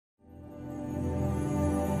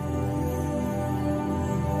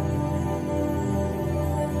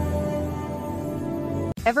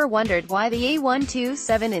Ever wondered why the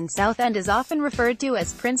A127 in Southend is often referred to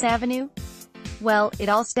as Prince Avenue? Well, it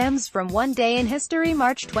all stems from one day in history,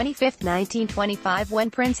 March 25, 1925,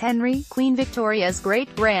 when Prince Henry, Queen Victoria's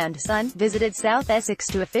great-grandson, visited South Essex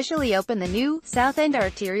to officially open the new Southend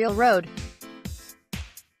Arterial Road.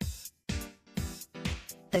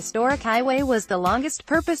 The historic highway was the longest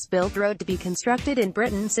purpose-built road to be constructed in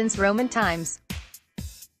Britain since Roman times.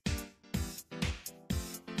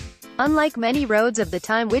 Unlike many roads of the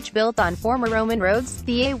time which built on former Roman roads,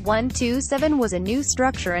 the A127 was a new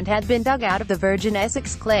structure and had been dug out of the virgin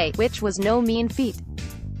Essex clay, which was no mean feat.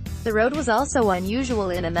 The road was also unusual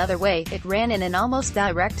in another way. It ran in an almost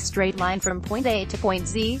direct straight line from point A to point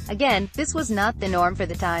Z. Again, this was not the norm for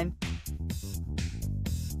the time.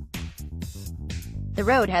 The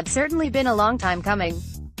road had certainly been a long time coming.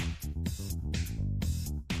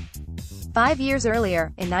 5 years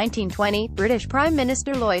earlier, in 1920, British Prime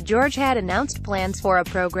Minister Lloyd George had announced plans for a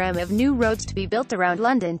program of new roads to be built around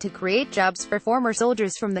London to create jobs for former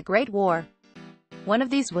soldiers from the Great War. One of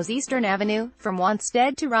these was Eastern Avenue, from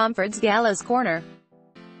Wanstead to Romford's Gallows Corner.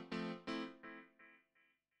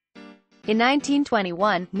 In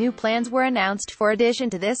 1921, new plans were announced for addition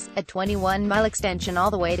to this, a 21-mile extension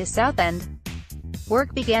all the way to Southend.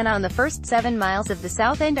 Work began on the first 7 miles of the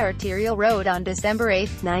Southend Arterial Road on December 8,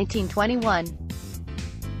 1921.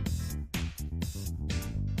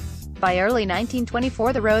 By early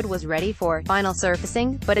 1924 the road was ready for final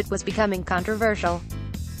surfacing, but it was becoming controversial.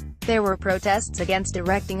 There were protests against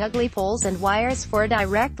erecting ugly poles and wires for a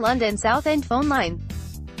direct London-Southend phone line.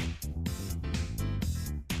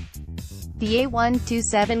 The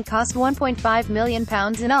A127 cost £1.5 million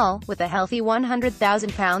in all, with a healthy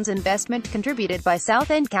 £100,000 investment contributed by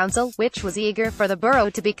Southend Council, which was eager for the borough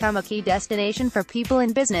to become a key destination for people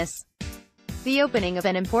in business. The opening of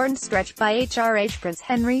an important stretch by HRH Prince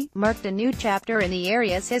Henry marked a new chapter in the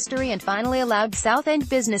area's history and finally allowed Southend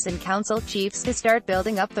business and council chiefs to start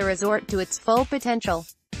building up the resort to its full potential.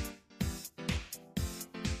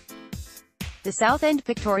 The Southend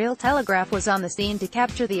Pictorial Telegraph was on the scene to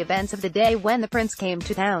capture the events of the day when the prince came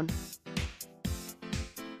to town.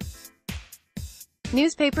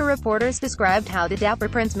 Newspaper reporters described how the dapper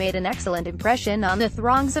prince made an excellent impression on the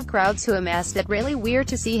throngs of crowds who amassed at Raleigh Weir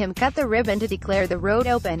to see him cut the ribbon to declare the road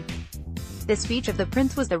open. The speech of the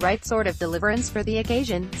prince was the right sort of deliverance for the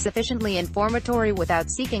occasion, sufficiently informatory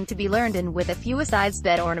without seeking to be learned and with a few asides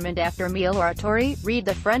that ornament after meal oratory. Read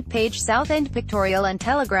the front page Southend Pictorial and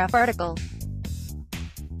Telegraph article.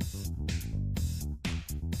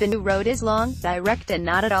 The new road is long, direct and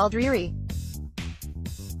not at all dreary.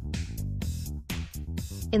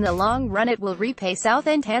 In the long run it will repay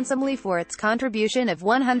Southend handsomely for its contribution of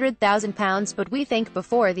 £100,000, but we think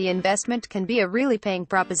before the investment can be a really paying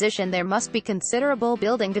proposition there must be considerable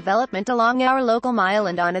building development along our local mile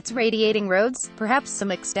and on its radiating roads, perhaps some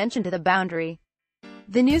extension to the boundary.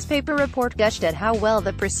 The newspaper report gushed at how well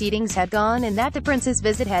the proceedings had gone and that the prince's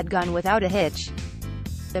visit had gone without a hitch.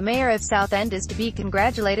 The mayor of Southend is to be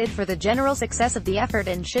congratulated for the general success of the effort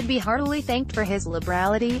and should be heartily thanked for his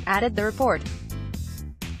liberality, added the report.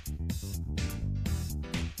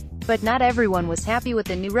 But not everyone was happy with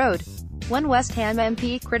the new road. One West Ham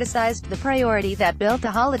MP criticized the priority that built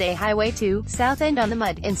a holiday highway to Southend on the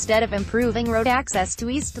mud, instead of improving road access to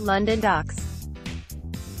East London docks.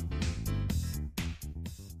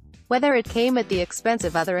 Whether it came at the expense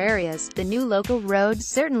of other areas, the new local road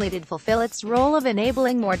certainly did fulfill its role of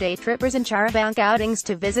enabling more day trippers and charabanc outings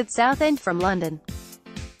to visit Southend from London.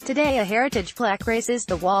 Today a heritage plaque graces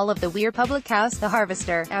the wall of the Weir public house, the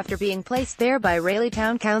Harvester, after being placed there by Raleigh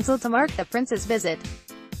Town Council to mark the prince's visit.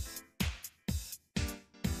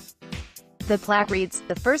 The plaque reads,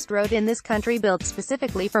 "The first road in this country built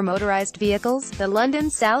specifically for motorized vehicles, the London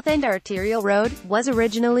Southend Arterial Road, was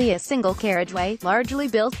originally a single carriageway, largely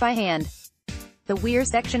built by hand." The Weir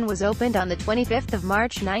section was opened on the 25th of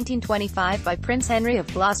March 1925 by Prince Henry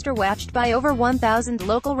of Gloucester, watched by over 1,000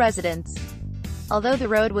 local residents. Although the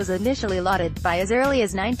road was initially lauded, by as early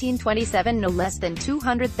as 1927 no less than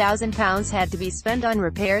 £200,000 had to be spent on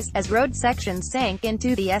repairs, as road sections sank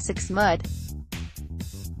into the Essex mud.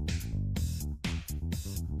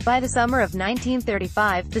 By the summer of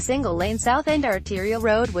 1935, the single-lane Southend Arterial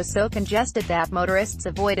Road was so congested that motorists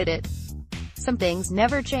avoided it. Some things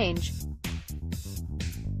never change.